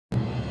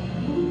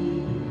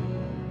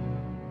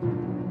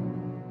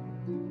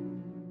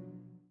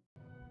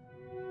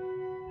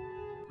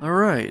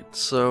Alright,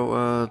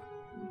 so,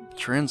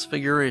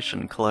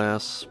 Transfiguration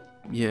class.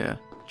 Yeah,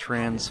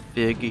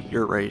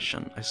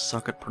 Transfiguration. I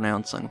suck at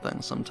pronouncing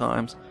things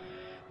sometimes.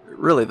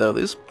 Really though,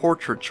 these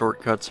portrait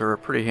shortcuts are a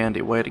pretty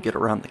handy way to get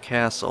around the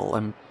castle.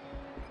 I'm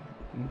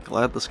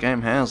glad this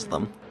game has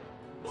them.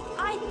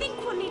 I think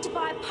we'll need to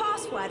buy a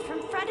password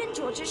from Fred and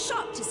George's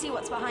shop to see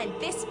what's behind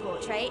this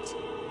portrait.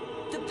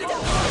 The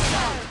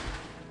password!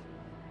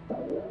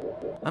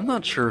 I'm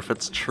not sure if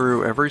it's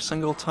true every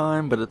single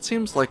time, but it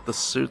seems like the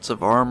suits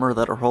of armor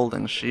that are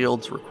holding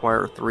shields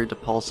require 3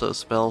 Depulso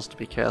spells to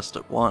be cast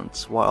at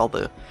once, while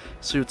the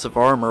suits of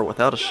armor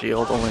without a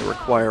shield only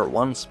require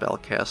 1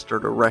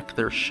 spellcaster to wreck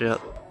their shit.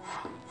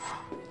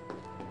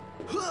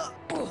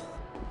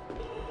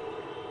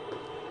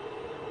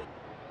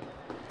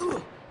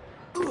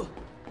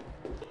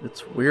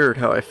 It's weird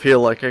how I feel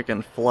like I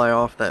can fly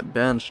off that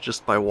bench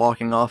just by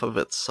walking off of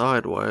it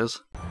sideways.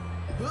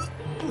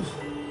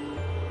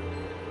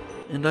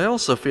 And I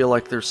also feel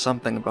like there's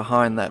something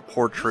behind that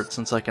portrait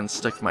since I can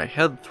stick my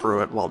head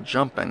through it while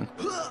jumping.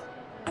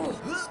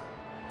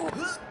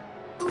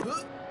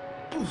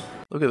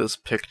 Look at this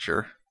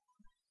picture.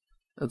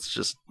 It's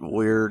just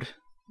weird.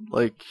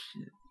 Like,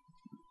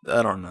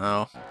 I don't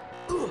know.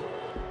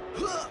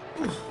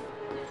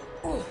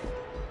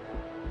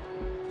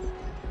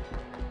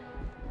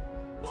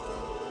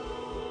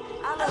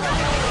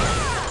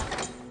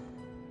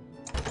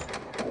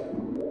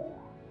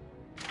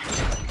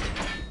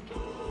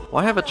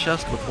 Why have a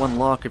chest with 1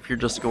 lock if you're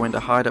just going to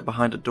hide it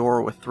behind a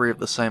door with 3 of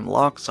the same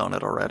locks on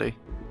it already?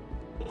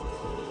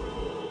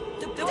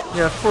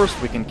 Yeah, of course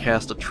we can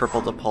cast a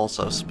triple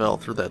Depulso spell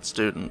through that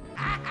student.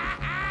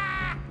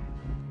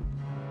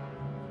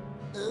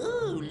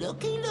 Ooh,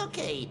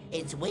 looky,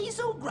 it's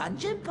Weasel,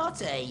 Grunge and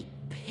Potty.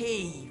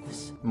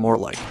 Peeves. More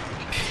like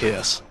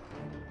piss.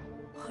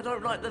 I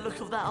don't like the look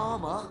of that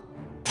armor.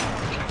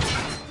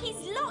 He's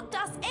locked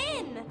us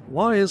in!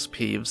 Why is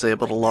Peeves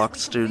able to lock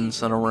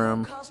students in a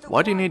room?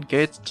 Why do you need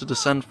gates to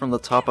descend from the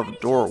top of a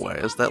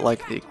doorway? Is that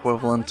like the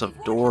equivalent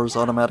of doors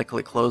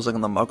automatically closing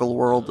in the Muggle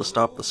world to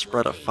stop the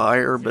spread of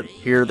fire, but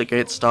here the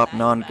gates stop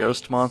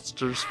non-ghost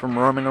monsters from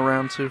roaming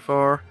around too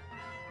far?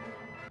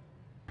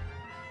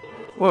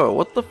 Whoa,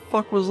 what the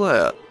fuck was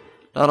that?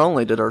 Not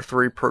only did our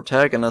 3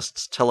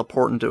 protagonists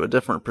teleport into a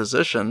different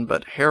position,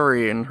 but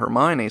Harry and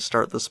Hermione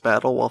start this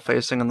battle while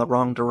facing in the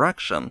wrong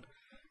direction.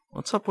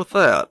 What's up with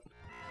that?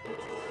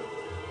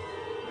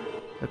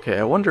 Okay,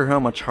 I wonder how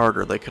much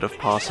harder they could have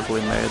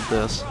possibly made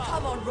this.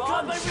 Come on,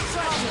 Ron,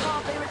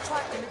 can't they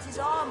retract him? It's his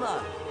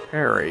armor.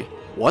 Harry,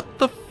 what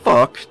the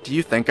fuck do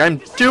you think I'm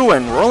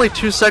doing? We're only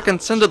 2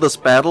 seconds into this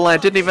battle and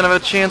I didn't even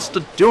have a chance to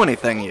do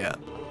anything yet.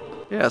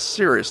 Yeah,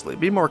 seriously,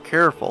 be more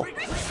careful.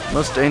 The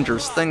most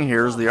dangerous thing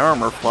here is the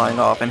armor flying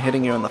off and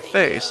hitting you in the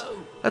face.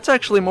 That's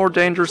actually more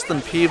dangerous than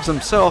Peeves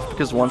himself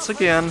because once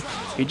again,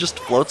 he just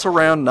floats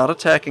around not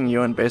attacking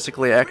you and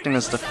basically acting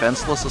as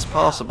defenseless as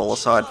possible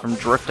aside from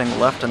drifting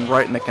left and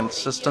right in a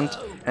consistent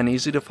and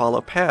easy to follow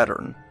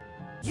pattern.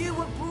 You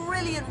were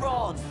brilliant,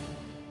 Ron.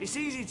 It's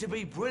easy to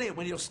be brilliant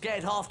when you're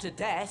scared half to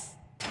death.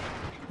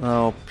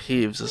 Oh,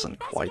 Peeves isn't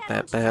quite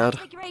that bad.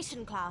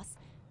 Transfiguration class.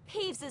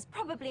 Peeves has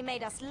probably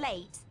made us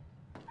late.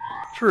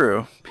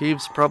 True,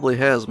 Peeves probably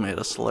has made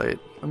us late.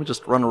 Let me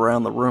just run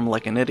around the room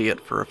like an idiot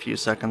for a few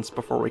seconds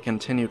before we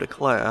continue to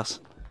class.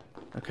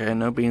 Okay,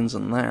 no beans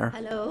in there.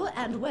 Hello,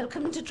 and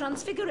welcome to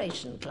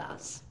Transfiguration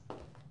class.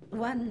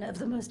 One of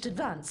the most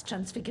advanced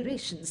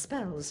transfiguration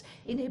spells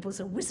enables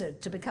a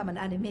wizard to become an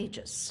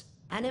animagus.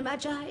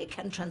 Animagi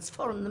can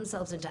transform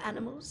themselves into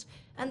animals,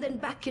 and then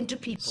back into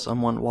people.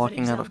 Someone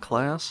walking out of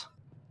class?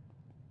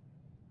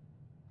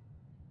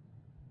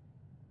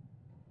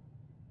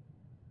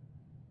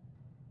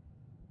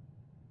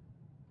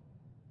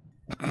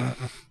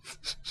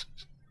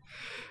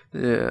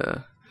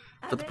 Yeah.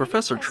 But the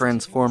professor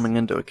transforming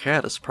into a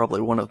cat is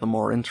probably one of the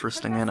more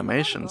interesting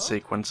animation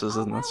sequences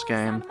in this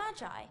game.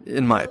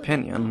 In my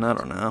opinion, I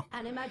don't know.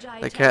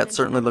 The cat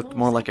certainly looked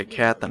more like a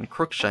cat than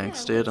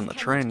Crookshanks did in the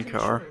train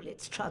car.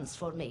 Its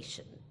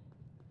transformation.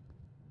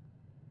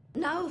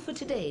 Now for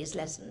today's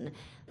lesson,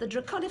 the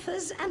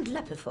Draconifors and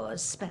Lapifors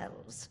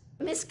spells.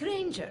 Miss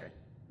Granger,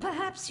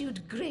 perhaps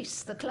you'd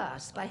grace the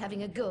class by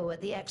having a go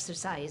at the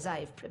exercise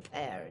I've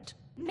prepared.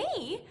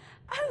 Me?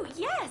 Oh,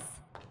 yes!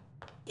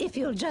 If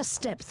you'll just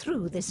step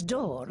through this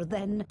door,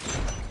 then...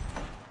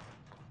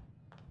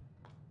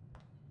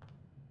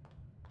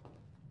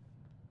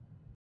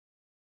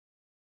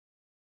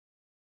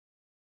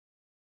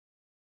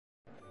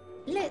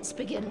 Let's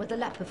begin with the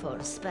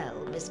Lapifors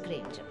spell, Miss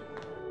Granger.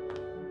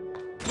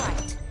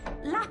 Right.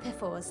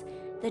 Lapifors.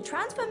 The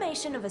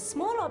transformation of a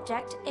small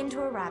object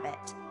into a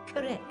rabbit.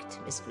 Correct,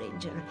 Miss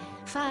Granger.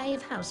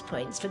 5 house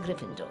points for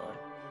Gryffindor.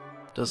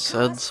 Does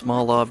said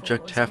small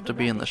object have to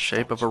be in the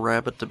shape of a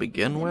rabbit to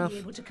begin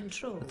with?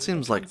 It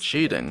seems like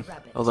cheating,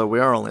 although we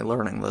are only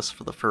learning this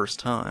for the first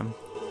time.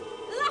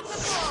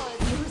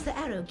 Use the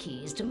arrow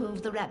keys to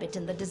move the rabbit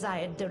in the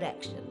desired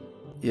direction.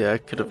 Yeah, I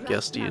could have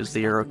guessed to use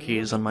the arrow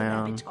keys on my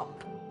own.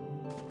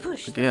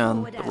 Push Again,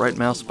 forward the right arrow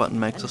mouse key button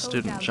makes and a hold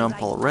student down the jump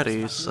right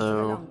already, mouse button for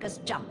so... the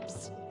longest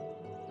jumps.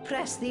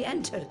 Press the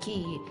enter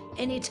key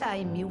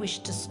anytime you wish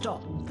to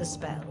stop the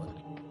spell.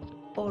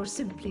 Or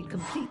simply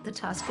complete the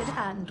task at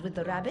hand with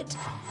the rabbit,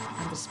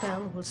 and the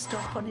spell will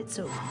stop on its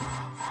own.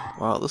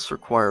 Wow, this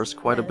requires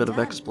quite a Well bit of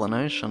done.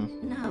 explanation.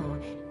 Now,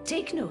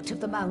 take note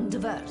of the mound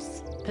of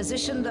earth.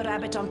 Position the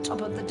rabbit on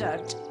top of the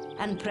dirt,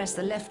 and press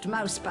the left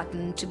mouse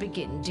button to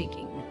begin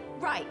digging.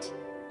 Right.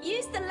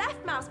 Use the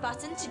left mouse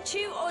button to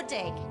chew or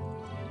dig.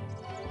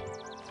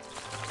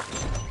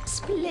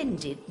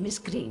 Splendid, Miss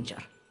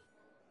Granger.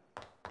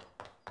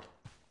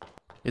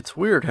 It's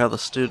weird how the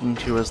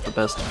student who has the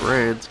best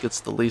grades gets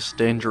the least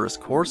dangerous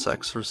course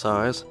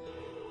exercise.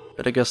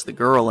 But I guess the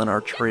girl in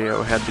our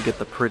trio had to get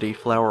the pretty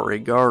flowery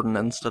garden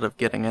instead of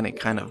getting any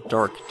kind of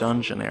dark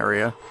dungeon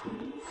area.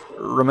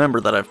 Remember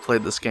that I've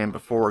played this game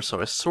before,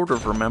 so I sort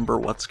of remember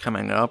what's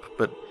coming up,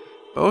 but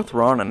both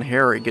Ron and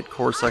Harry get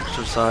course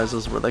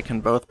exercises where they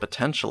can both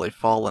potentially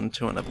fall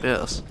into an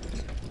abyss.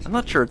 I'm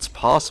not sure it's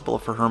possible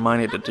for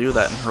Hermione to do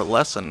that in her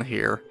lesson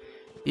here,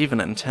 even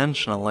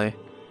intentionally.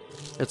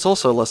 It's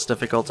also less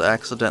difficult to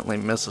accidentally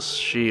miss a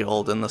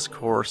shield in this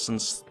course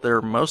since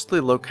they're mostly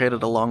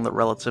located along the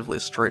relatively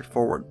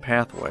straightforward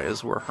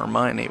pathways where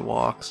Hermione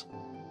walks.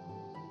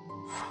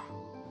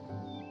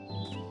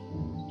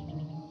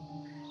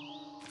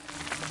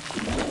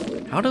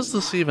 How does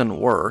this even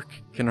work?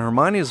 Can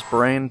Hermione's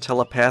brain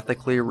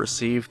telepathically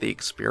receive the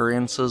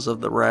experiences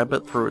of the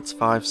rabbit through its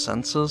 5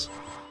 senses?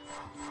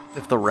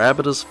 If the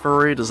rabbit is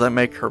furry, does that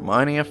make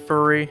Hermione a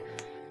furry?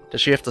 Does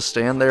she have to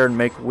stand there and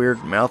make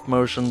weird mouth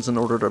motions in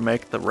order to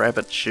make the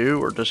rabbit chew,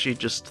 or does she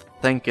just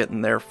think it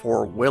and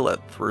therefore will it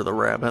through the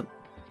rabbit?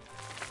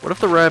 What if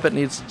the rabbit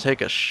needs to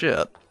take a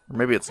shit? Or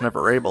maybe it's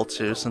never able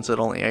to, since it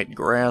only ate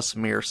grass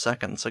mere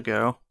seconds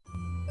ago.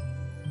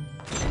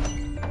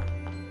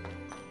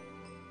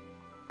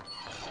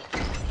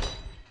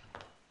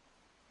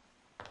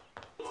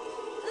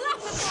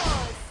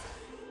 Lapifors!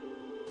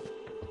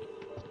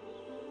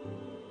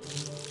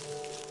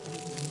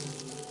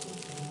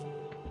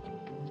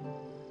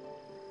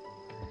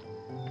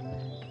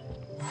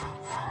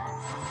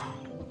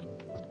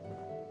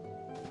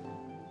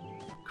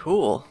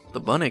 Cool.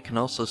 The bunny can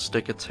also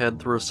stick its head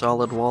through a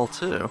solid wall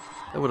too.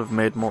 That would have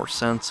made more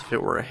sense if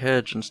it were a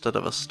hedge instead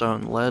of a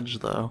stone ledge,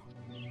 though.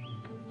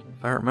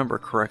 If I remember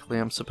correctly,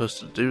 I'm supposed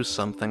to do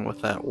something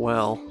with that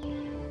well.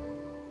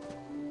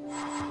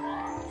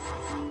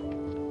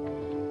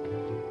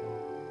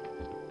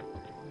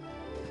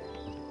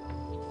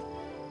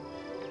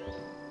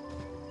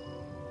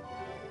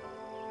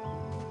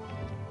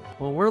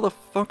 Well, where the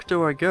fuck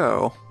do I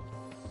go?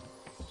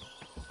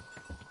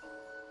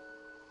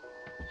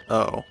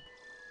 Oh.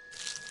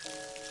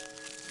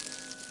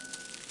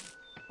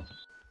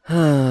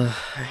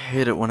 I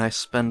hate it when I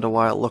spend a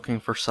while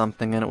looking for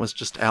something and it was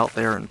just out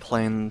there in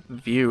plain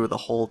view the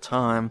whole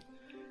time.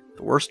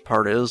 The worst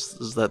part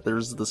is that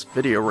there's this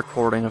video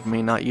recording of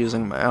me not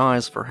using my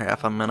eyes for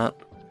half a minute.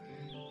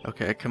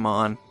 Okay, come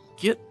on.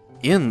 Get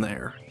in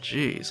there.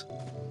 Jeez.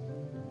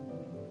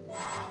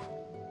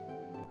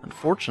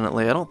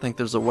 Unfortunately, I don't think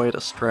there's a way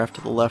to strafe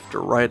to the left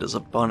or right as a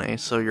bunny,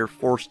 so you're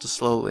forced to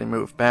slowly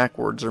move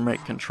backwards or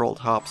make controlled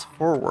hops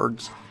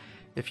forwards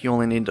if you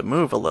only need to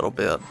move a little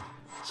bit,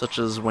 such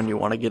as when you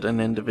want to get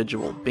an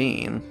individual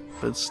bean,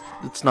 but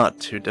it's not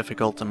too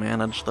difficult to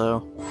manage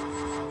though.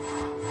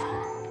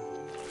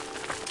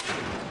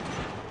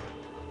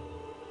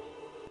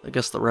 I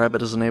guess the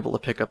rabbit isn't able to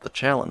pick up the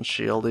challenge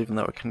shield even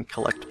though it can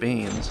collect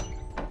beans.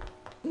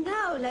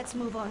 Now let's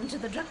move on to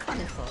the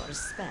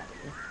Draconifors spell.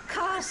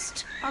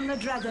 Cast on the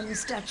dragon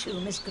statue,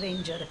 Miss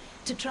Granger,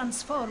 to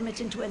transform it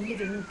into a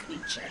living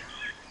creature.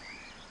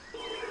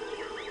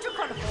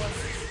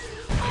 Draconifors.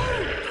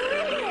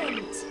 Oh,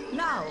 brilliant!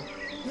 Now,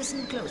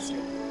 listen closely.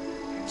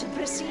 To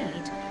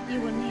proceed, you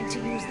will need to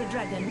use the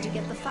dragon to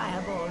get the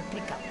fireball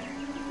pickup.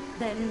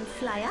 Then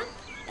fly up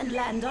and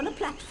land on a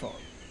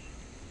platform.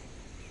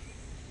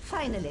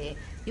 Finally,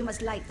 you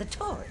must light the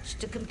torch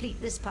to complete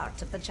this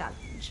part of the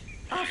challenge.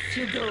 Off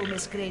you go,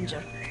 Miss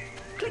Granger.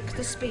 Click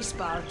the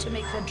spacebar to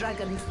make the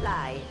dragon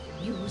fly.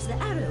 Use the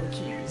arrow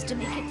keys to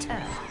make it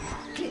turn.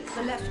 Click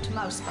the left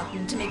mouse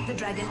button to make the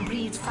dragon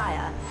breathe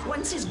fire.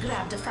 Once it's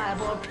grabbed a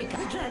fireball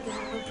pickup, the dragon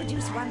will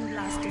produce one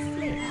blast of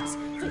flames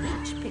for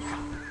each pickup.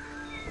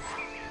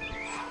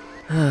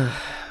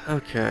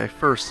 Okay,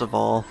 first of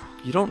all,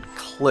 you don't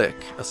click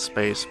a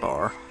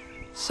spacebar.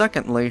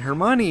 Secondly,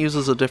 Hermione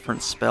uses a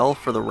different spell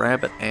for the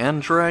rabbit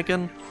and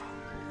dragon.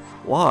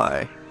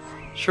 Why?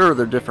 Sure,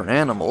 they're different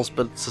animals,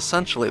 but it's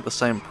essentially the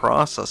same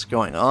process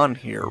going on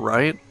here,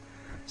 right?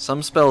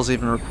 Some spells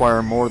even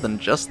require more than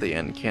just the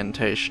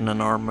incantation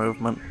and arm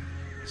movement,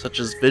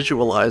 such as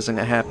visualizing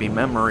a happy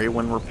memory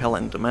when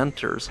repelling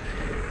Dementors.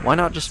 Why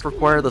not just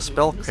require the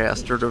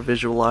spellcaster to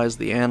visualize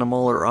the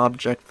animal or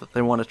object that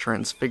they want to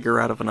transfigure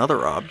out of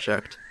another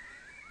object?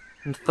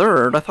 And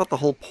third, I thought the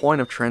whole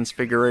point of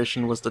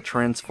transfiguration was to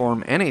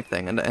transform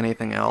anything into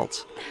anything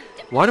else.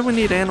 Why do we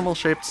need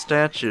animal-shaped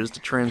statues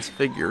to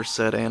transfigure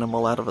said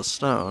animal out of a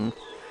stone?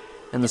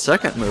 In the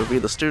second movie,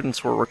 the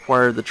students were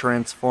required to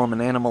transform an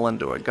animal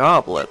into a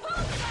goblet.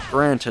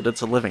 Granted,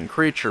 it's a living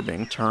creature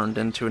being turned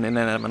into an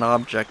inanimate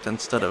object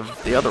instead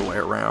of the other way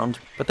around,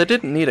 but they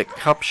didn't need a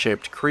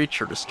cup-shaped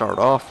creature to start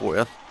off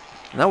with.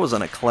 And that was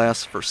in a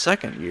class for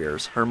second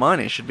years.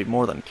 Hermione should be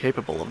more than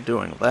capable of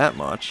doing that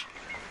much.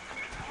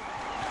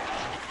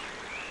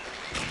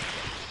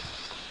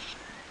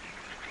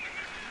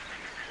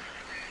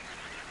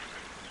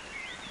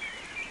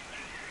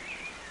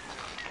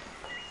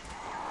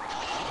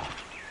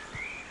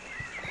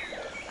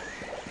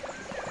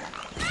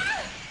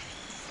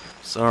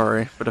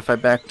 Sorry, but if I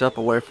backed up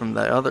away from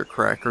the other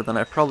cracker, then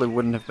I probably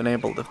wouldn't have been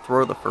able to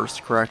throw the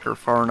first cracker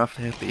far enough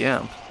to hit the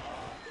imp.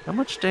 How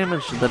much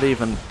damage did that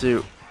even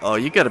do? Oh,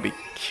 you gotta be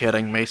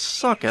kidding me.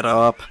 Suck it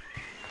up.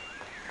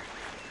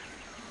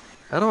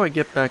 How do I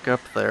get back up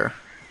there?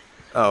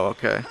 Oh,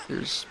 okay.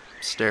 There's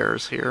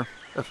stairs here,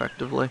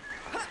 effectively.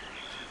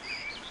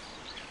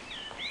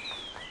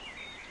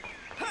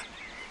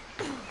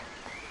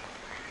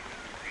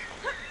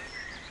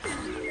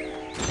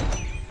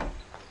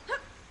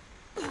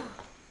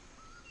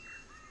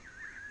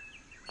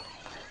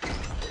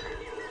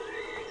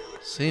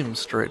 Seems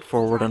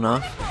straightforward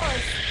enough.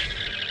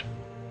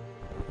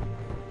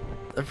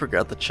 I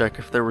forgot to check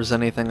if there was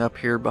anything up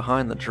here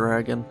behind the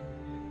dragon.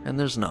 And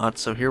there's not,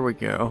 so here we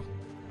go.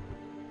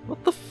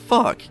 What the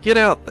fuck? Get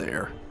out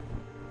there!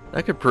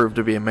 That could prove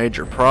to be a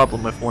major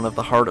problem if one of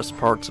the hardest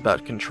parts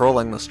about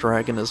controlling this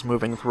dragon is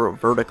moving through a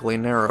vertically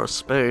narrow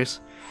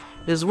space.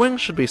 His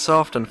wings should be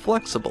soft and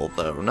flexible,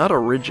 though, not a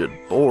rigid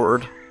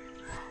board.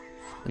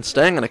 And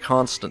staying in a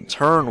constant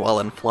turn while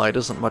in flight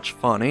isn't much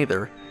fun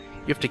either.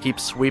 You have to keep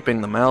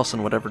sweeping the mouse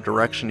in whatever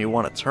direction you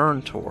want to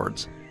turn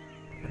towards.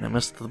 And I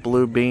missed the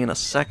blue bean a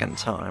second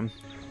time.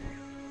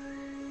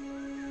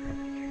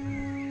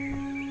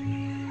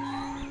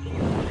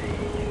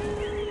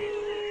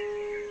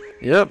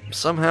 Yep,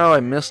 somehow I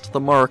missed the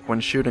mark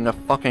when shooting a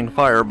fucking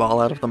fireball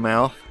out of the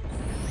mouth.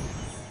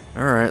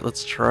 Alright,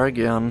 let's try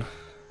again.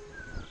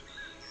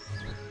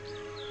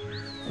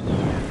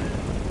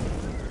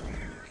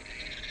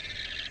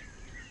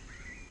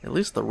 At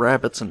least the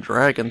rabbits and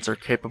dragons are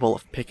capable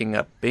of picking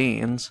up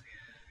beans.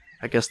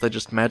 I guess they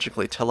just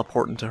magically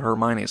teleport into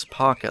Hermione's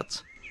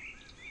pockets.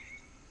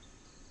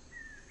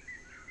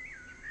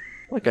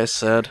 Like I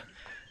said,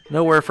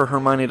 nowhere for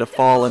Hermione to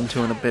fall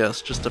into an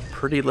abyss, just a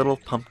pretty little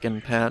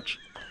pumpkin patch.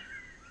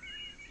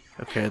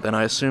 Okay, then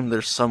I assume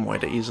there's some way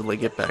to easily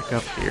get back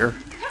up here.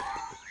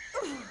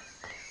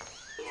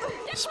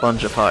 A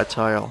spongify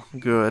tile,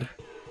 good.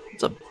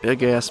 It's a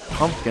big-ass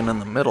pumpkin in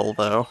the middle,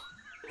 though.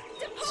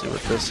 Let's see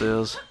what this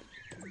is.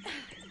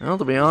 Well,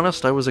 to be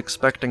honest, I was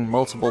expecting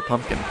multiple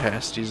pumpkin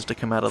pasties to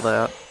come out of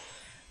that.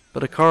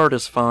 But a card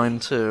is fine,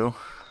 too.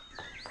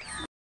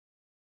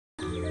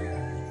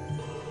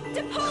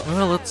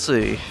 Well, let's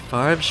see.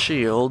 5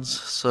 shields,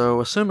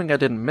 so assuming I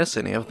didn't miss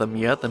any of them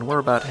yet, then we're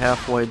about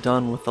halfway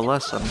done with the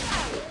lesson.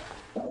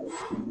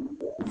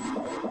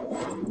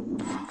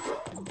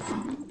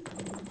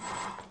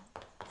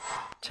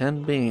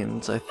 $10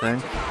 beans, I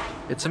think.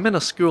 It's a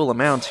minuscule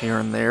amount here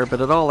and there,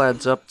 but it all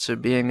adds up to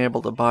being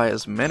able to buy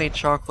as many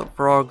chocolate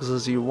frogs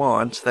as you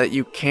want that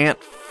you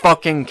can't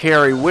fucking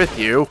carry with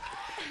you.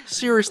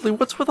 Seriously,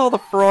 what's with all the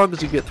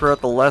frogs you get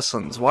throughout the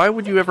lessons? Why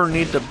would you ever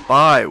need to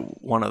buy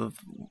one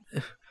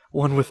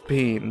with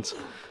beans?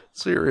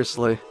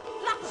 Seriously.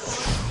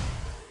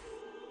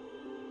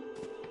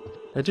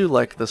 I do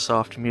like the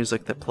soft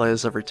music that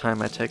plays every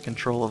time I take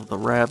control of the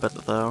rabbit,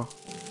 though.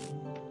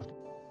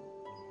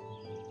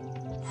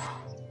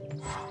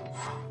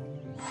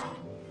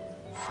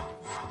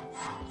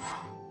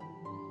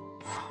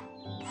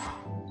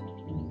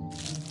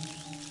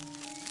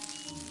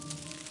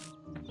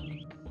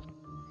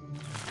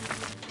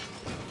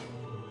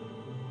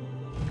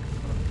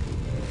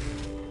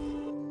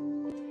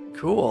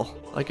 Cool,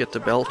 I get to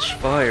belch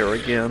fire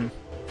again.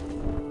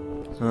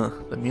 Huh,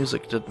 the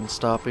music didn't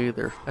stop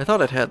either. I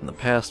thought it had in the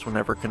past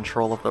whenever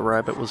control of the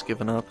rabbit was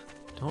given up.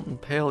 Don't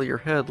impale your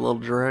head, little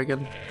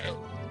dragon.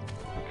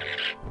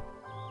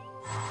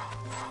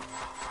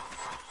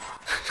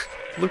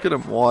 Look at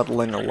him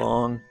waddling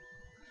along.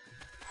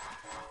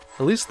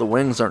 At least the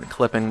wings aren't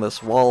clipping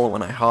this wall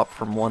when I hop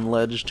from one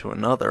ledge to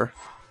another.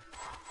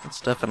 It's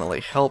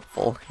definitely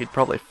helpful. He'd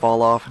probably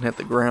fall off and hit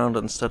the ground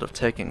instead of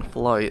taking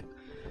flight.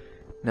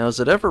 Now,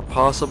 is it ever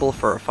possible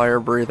for a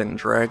fire-breathing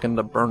dragon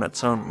to burn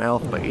its own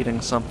mouth by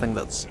eating something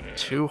that's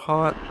too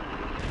hot?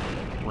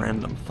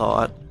 Random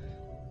thought.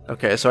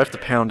 Okay, so I have to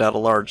pound out a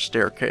large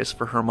staircase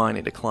for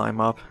Hermione to climb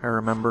up. I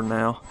remember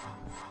now.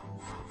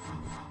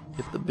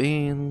 Get the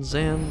beans,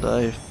 and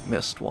I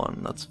missed one.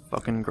 That's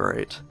fucking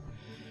great.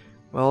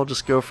 Well, I'll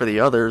just go for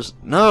the others.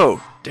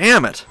 No!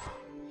 Damn it!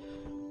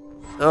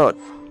 Oh,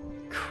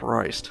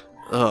 Christ.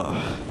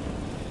 Ugh.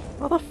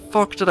 How the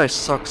fuck did I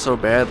suck so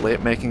badly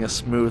at making a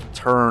smooth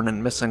turn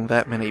and missing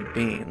that many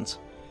beans?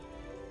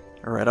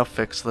 Alright, I'll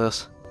fix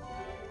this.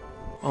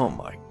 Oh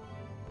my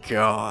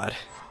god.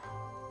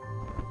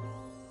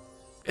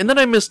 And then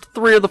I missed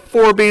 3 of the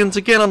 4 beans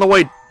again on the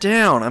way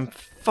down. I'm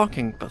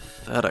fucking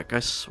pathetic, I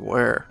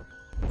swear.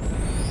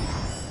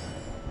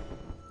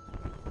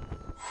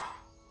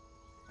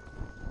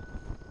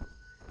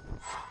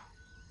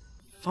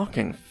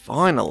 Fucking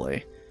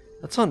finally.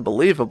 That's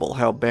unbelievable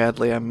how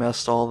badly I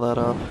messed all that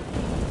up.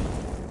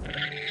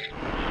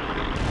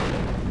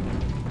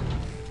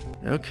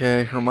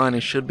 Okay, Hermione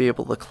should be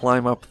able to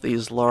climb up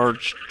these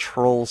large,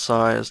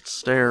 troll-sized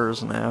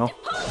stairs now.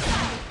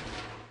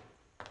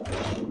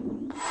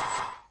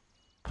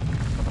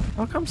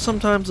 How come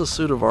sometimes a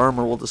suit of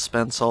armor will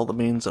dispense all the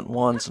means at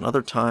once, and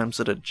other times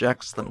it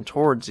ejects them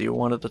towards you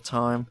one at a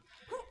time?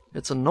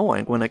 It's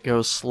annoying when it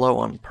goes slow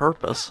on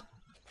purpose.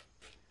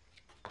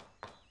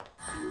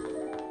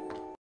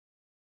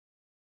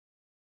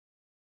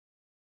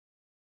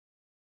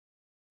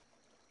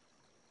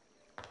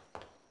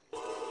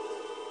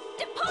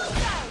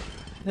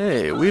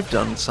 Hey, we've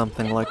done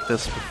something like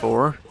this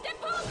before.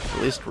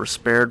 At least we're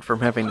spared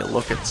from having to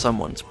look at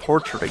someone's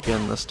portrait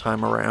again this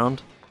time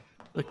around.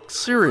 Like,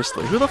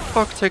 seriously, who the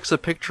fuck takes a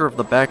picture of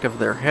the back of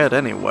their head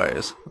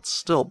anyways? It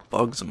still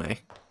bugs me.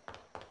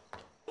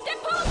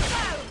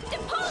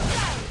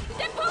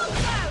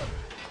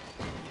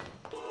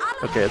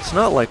 Okay, it's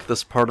not like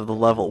this part of the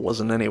level was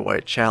in any way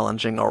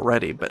challenging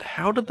already, but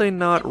how did they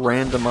not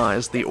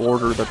randomize the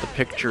order that the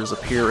pictures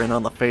appear in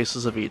on the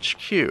faces of each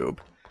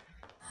cube?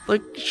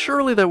 Like,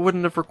 surely that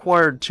wouldn't have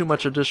required too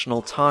much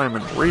additional time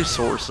and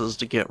resources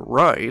to get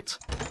right.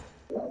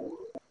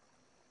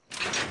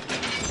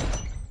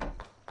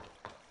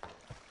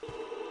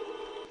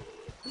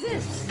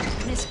 This,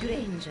 Miss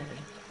Granger,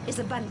 is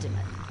a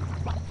Bundyman.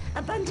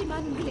 A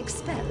Bundyman will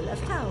expel a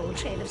foul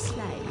trail of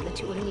slime that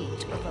you will need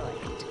to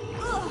avoid.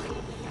 Ugh,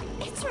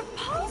 it's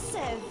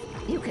repulsive.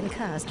 You can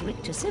cast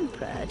Rictus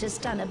Impera to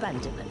stun a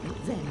Bundyman.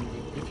 Then,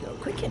 if you're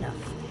quick enough,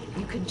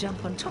 you can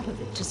jump on top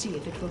of it to see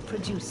if it will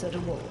produce a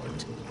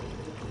reward.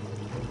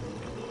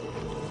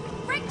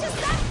 Rictus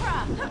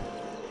Impera!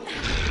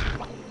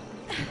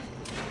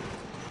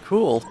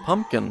 Cool,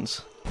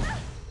 pumpkins.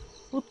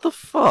 What the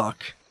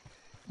fuck?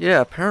 Yeah,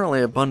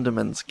 apparently a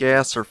Bundyman's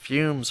gas or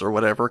fumes or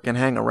whatever can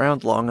hang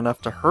around long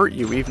enough to hurt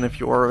you even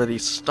if you already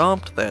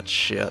stomped that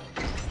shit.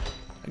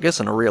 I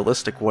guess in a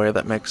realistic way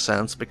that makes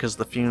sense because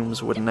the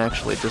fumes wouldn't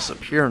actually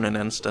disappear in an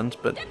instant,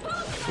 but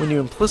when you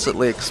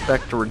implicitly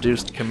expect a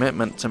reduced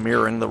commitment to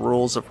mirroring the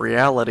rules of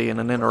reality in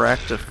an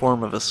interactive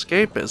form of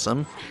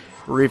escapism,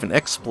 or even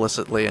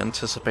explicitly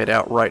anticipate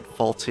outright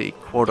faulty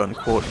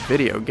quote-unquote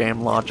video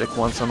game logic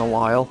once in a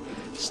while,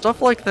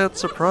 stuff like that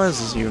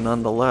surprises you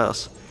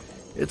nonetheless.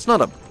 It's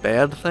not a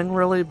bad thing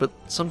really, but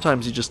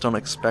sometimes you just don't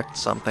expect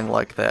something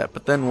like that,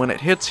 but then when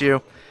it hits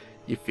you,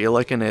 you feel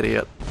like an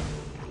idiot.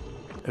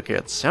 Okay,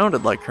 it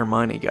sounded like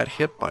Hermione got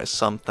hit by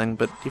something,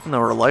 but even though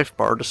her life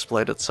bar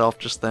displayed itself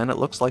just then, it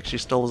looks like she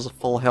still has a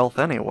full health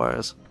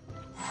anyways.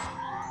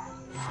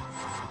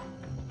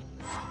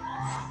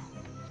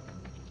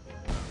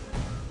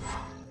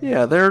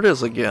 Yeah, there it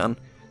is again.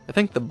 I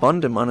think the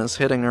Bundyman is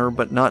hitting her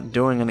but not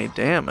doing any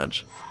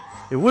damage.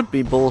 It would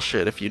be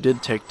bullshit if you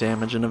did take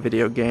damage in a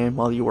video game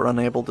while you were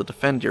unable to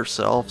defend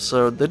yourself,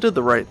 so they did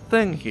the right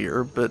thing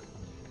here, but...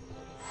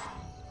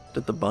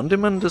 Did the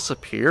Bundyman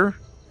disappear?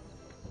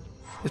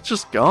 It's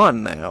just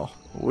gone now.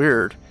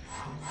 Weird.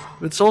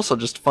 It's also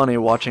just funny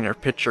watching her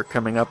picture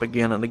coming up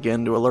again and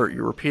again to alert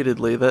you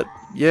repeatedly that,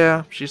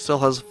 yeah, she still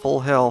has full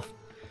health.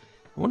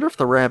 I wonder if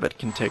the rabbit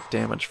can take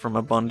damage from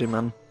a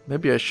Bundyman.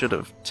 Maybe I should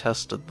have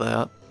tested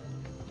that.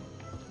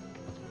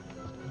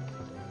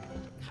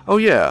 Oh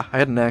yeah, I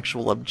had an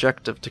actual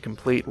objective to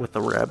complete with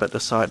the rabbit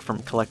aside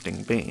from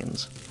collecting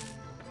beans.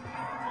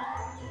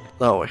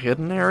 Oh, a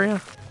hidden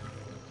area?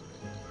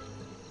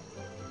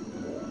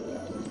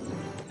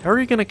 How are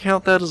you going to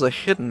count that as a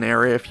hidden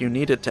area if you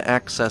needed to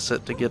access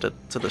it to get it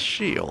to the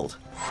shield?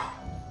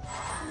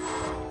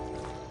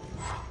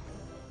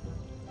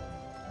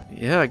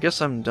 Yeah, I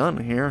guess I'm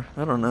done here.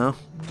 I don't know.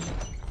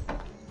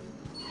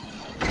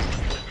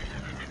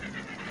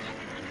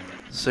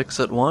 6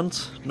 at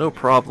once? No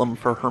problem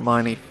for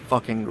Hermione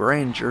fucking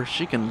Granger.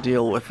 She can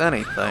deal with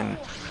anything.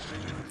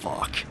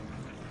 Fuck.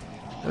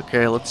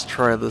 Okay, let's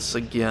try this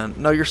again.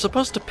 No, you're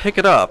supposed to pick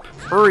it up.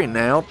 Hurry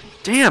now.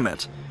 Damn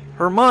it!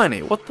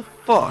 Hermione, what the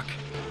fuck?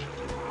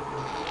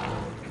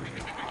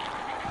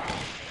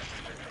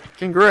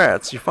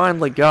 Congrats, you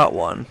finally got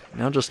one.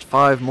 Now just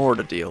 5 more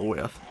to deal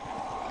with.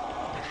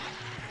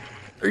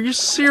 Are you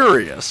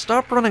serious?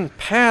 Stop running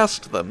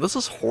past them. This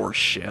is horse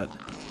shit.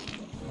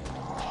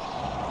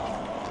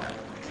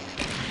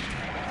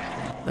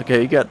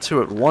 Okay, you got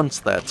 2 at once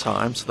that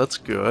time, so that's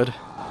good.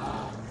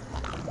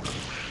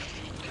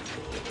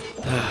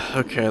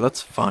 Okay,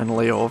 that's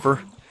finally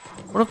over.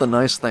 One of the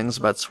nice things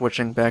about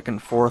switching back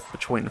and forth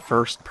between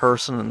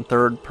first-person and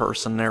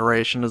third-person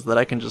narration is that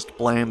I can just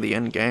blame the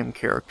in-game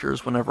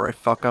characters whenever I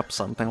fuck up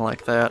something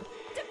like that.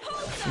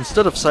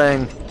 Instead of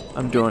saying,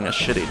 I'm doing a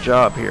shitty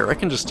job here, I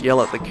can just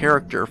yell at the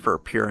character for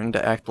appearing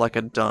to act like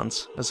a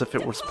dunce, as if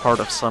it was part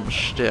of some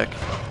shtick.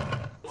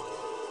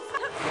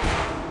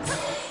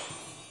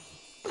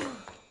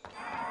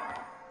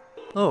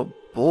 Oh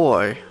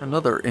boy,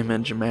 another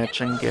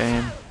image-matching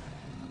game.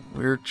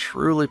 We're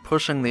truly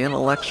pushing the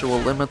intellectual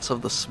limits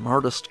of the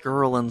smartest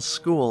girl in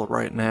school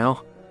right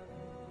now.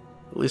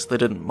 At least they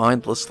didn't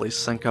mindlessly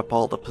sync up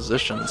all the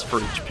positions for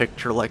each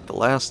picture like the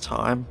last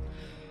time.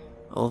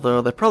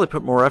 Although they probably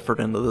put more effort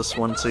into this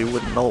one so you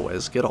wouldn't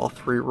always get all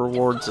 3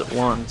 rewards at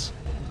once.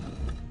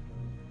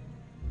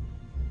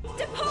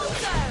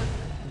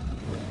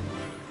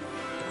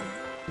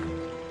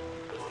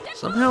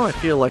 Somehow I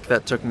feel like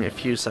that took me a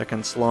few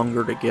seconds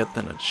longer to get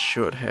than it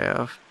should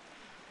have.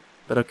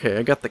 But okay,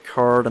 I got the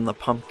card and the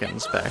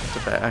pumpkins back to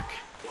back.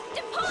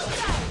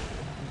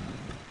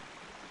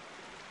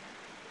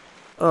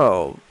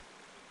 Oh.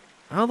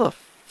 How the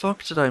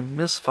fuck did I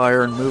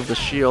misfire and move the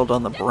shield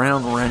on the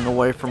brown ring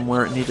away from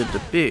where it needed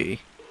to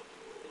be?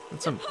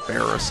 That's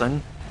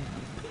embarrassing.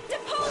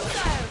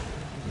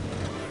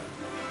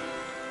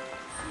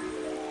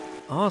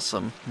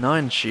 Awesome,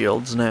 9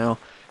 shields now.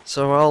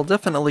 So I'll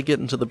definitely get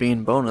into the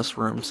bean bonus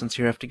room since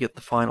you have to get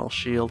the final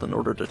shield in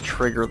order to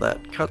trigger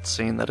that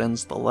cutscene that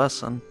ends the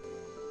lesson.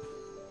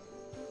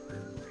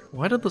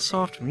 Why did the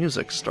soft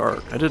music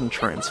start? I didn't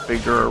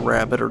transfigure a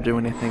rabbit or do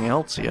anything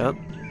else yet.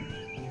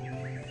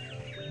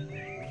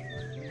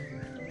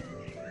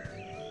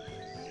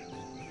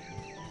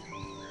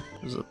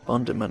 There's a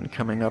Bundyman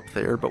coming up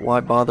there, but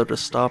why bother to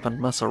stop and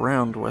mess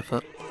around with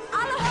it?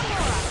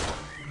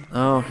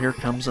 Oh, here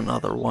comes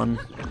another one.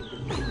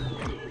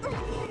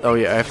 Oh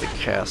yeah, I have to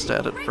cast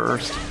at it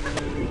first.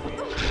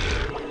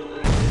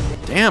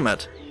 Damn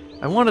it!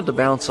 I wanted to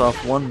bounce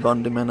off one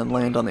Bundyman and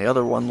land on the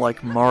other one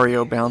like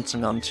Mario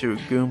bouncing on 2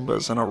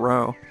 Goombas in a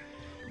row.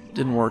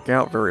 Didn't work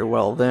out very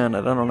well then,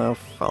 and I don't know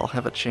if I'll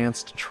have a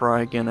chance to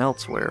try again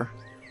elsewhere.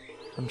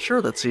 I'm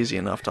sure that's easy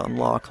enough to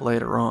unlock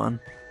later on.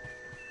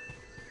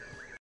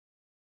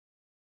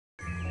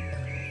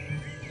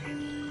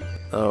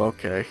 Oh,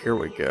 okay, here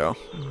we go.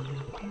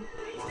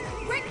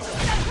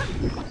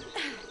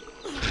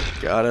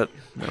 Got it,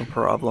 no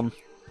problem.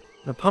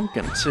 And a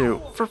pumpkin too,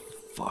 for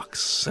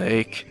fuck's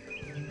sake.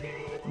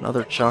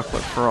 Another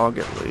chocolate frog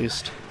at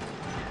least.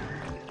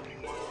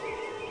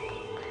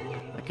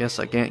 I guess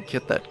I can't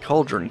get that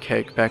cauldron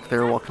cake back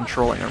there while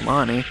controlling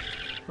Hermione.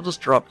 I'll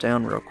just drop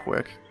down real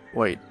quick.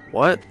 Wait,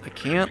 what? I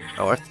can't?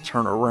 Oh, I have to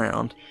turn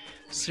around.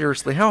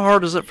 Seriously, how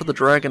hard is it for the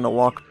dragon to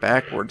walk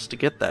backwards to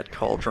get that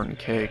cauldron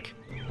cake?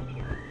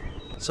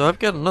 So I've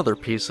got another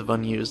piece of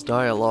unused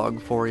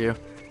dialogue for you.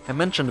 I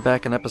mentioned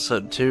back in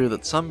episode 2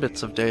 that some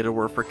bits of data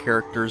were for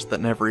characters that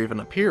never even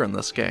appear in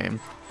this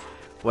game.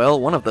 Well,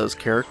 one of those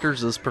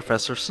characters is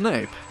Professor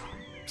Snape.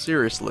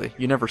 Seriously,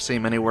 you never see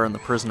him anywhere in the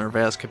Prisoner of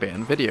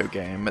Azkaban video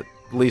game, at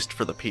least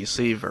for the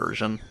PC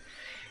version.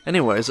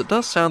 Anyways, it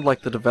does sound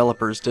like the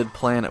developers did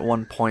plan at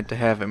one point to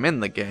have him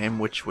in the game,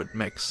 which would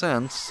make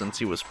sense since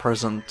he was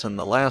present in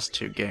the last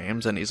 2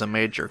 games and he's a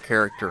major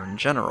character in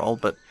general,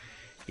 but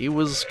he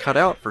was cut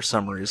out for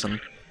some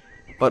reason.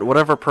 But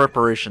whatever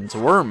preparations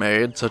were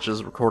made, such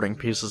as recording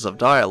pieces of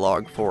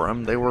dialogue for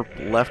him, they were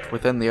left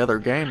within the other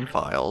game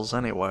files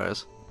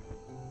anyways.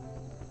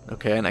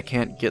 Okay, and I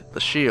can't get the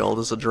shield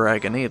as a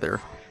dragon either.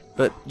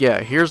 But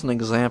yeah, here's an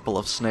example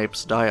of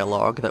Snape's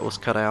dialogue that was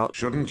cut out.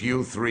 Shouldn't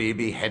you 3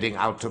 be heading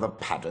out to the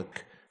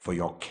paddock for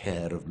your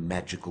care of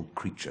magical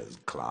creatures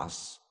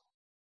class?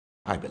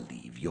 I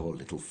believe your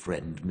little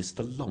friend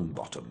Mr.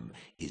 Longbottom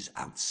is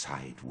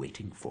outside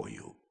waiting for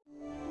you.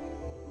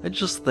 I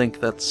just think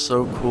that's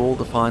so cool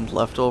to find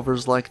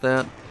leftovers like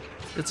that.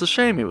 It's a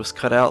shame he was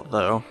cut out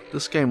though.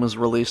 This game was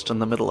released in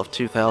the middle of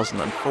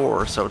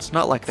 2004, so it's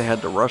not like they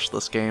had to rush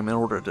this game in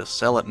order to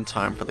sell it in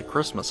time for the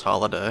Christmas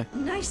holiday.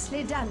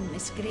 Nicely done,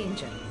 Miss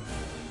Granger.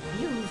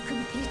 You've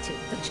completed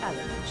the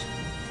challenge.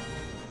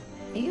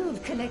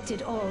 You've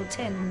collected all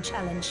 10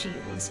 challenge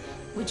shields,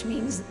 which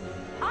means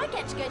I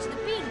get to go to the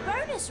bean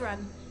bonus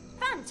room.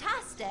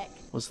 Fantastic!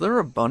 Was there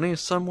a bunny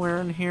somewhere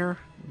in here?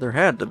 There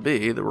had to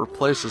be. There were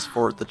places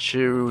for it to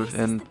chew,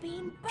 and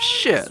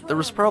shit, there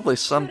was probably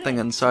something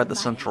inside the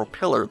central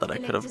pillar that I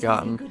could have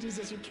gotten.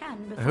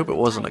 I hope it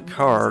wasn't a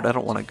card. I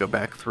don't want to go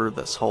back through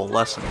this whole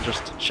lesson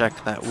just to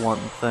check that one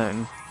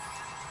thing.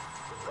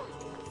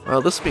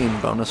 Well, this bean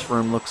bonus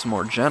room looks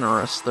more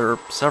generous. There are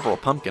several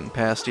pumpkin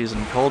pasties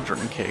and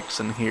cauldron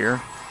cakes in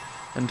here.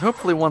 And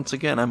hopefully once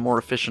again I'm more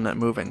efficient at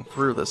moving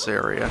through this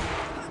area.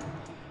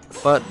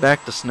 But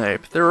back to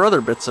Snape. There are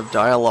other bits of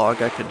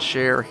dialogue I could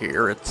share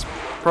here. It's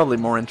probably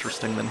more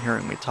interesting than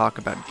hearing me talk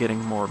about getting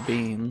more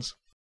beans.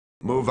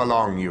 Move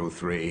along, you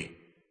 3.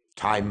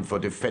 Time for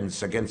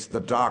defense against the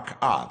dark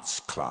arts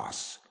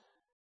class.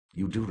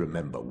 You do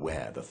remember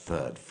where the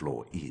 3rd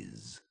floor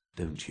is,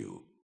 don't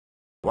you?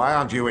 Why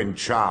aren't you in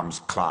charms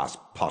class,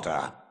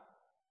 Potter?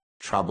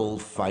 Trouble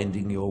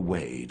finding your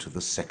way to the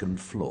 2nd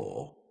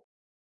floor?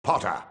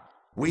 Potter,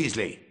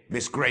 Weasley,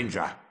 Miss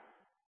Granger.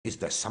 Is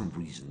there some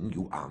reason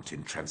you aren't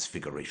in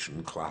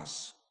Transfiguration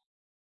class?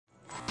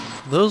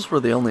 Those were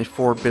the only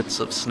 4 bits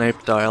of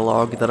Snape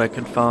dialogue that I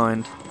could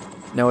find.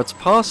 Now it's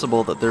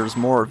possible that there's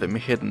more of him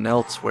hidden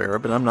elsewhere,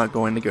 but I'm not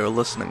going to go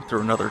listening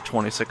through another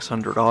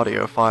 2600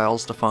 audio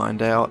files to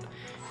find out.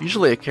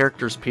 Usually a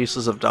character's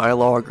pieces of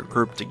dialogue are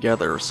grouped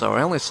together, so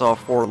I only saw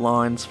 4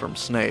 lines from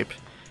Snape.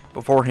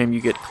 Before him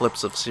you get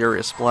clips of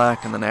Sirius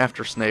Black, and then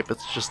after Snape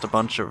it's just a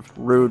bunch of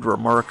rude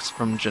remarks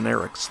from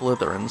generic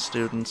Slytherin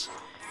students.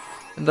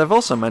 And I've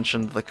also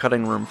mentioned the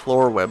Cutting Room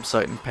Floor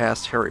website in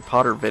past Harry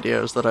Potter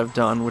videos that I've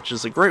done, which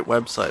is a great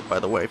website, by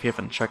the way, if you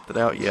haven't checked it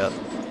out yet.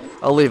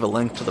 I'll leave a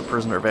link to the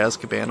Prisoner of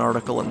Azkaban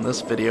article in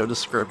this video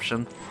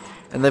description.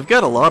 And they've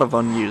got a lot of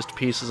unused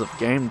pieces of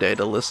game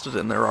data listed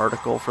in their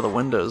article for the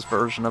Windows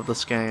version of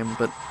this game,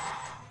 but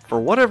for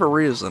whatever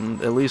reason,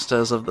 at least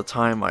as of the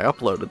time I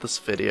uploaded this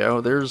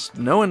video, there's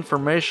no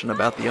information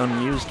about the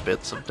unused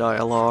bits of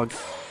dialogue.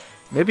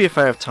 Maybe if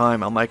I have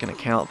time I'll make an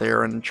account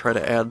there and try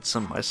to add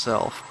some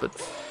myself, but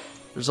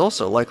there's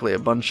also likely a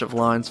bunch of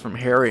lines from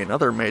Harry and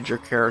other major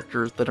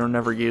characters that are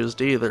never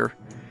used either.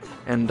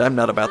 And I'm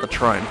not about to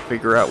try and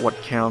figure out what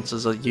counts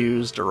as a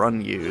used or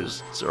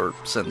unused, or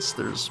since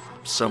there's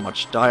so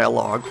much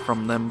dialogue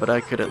from them, but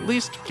I could at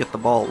least get the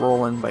ball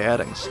rolling by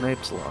adding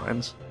Snape's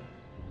lines.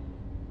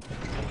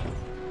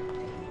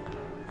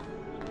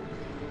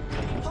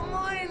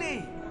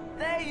 Hermione!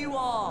 There you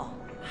are!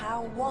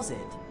 How was it?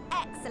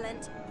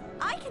 Excellent.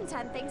 I can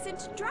turn things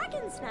into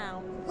dragons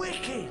now.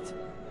 Wicked!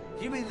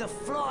 You mean the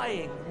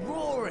flying,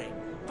 roaring,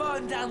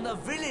 burn down the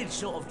village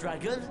sort of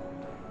dragon?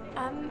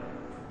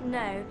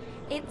 No.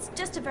 It's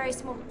just a very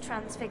small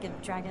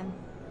transfigured dragon.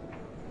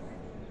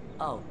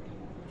 Oh,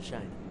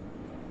 shame.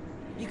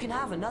 You can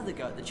have another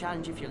go at the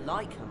challenge if you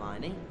like,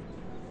 Hermione.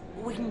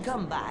 We can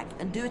come back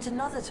and do it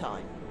another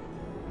time.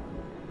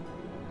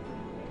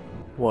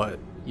 What,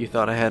 you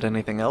thought I had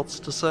anything else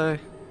to say?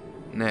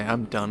 Nah,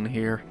 I'm done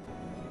here.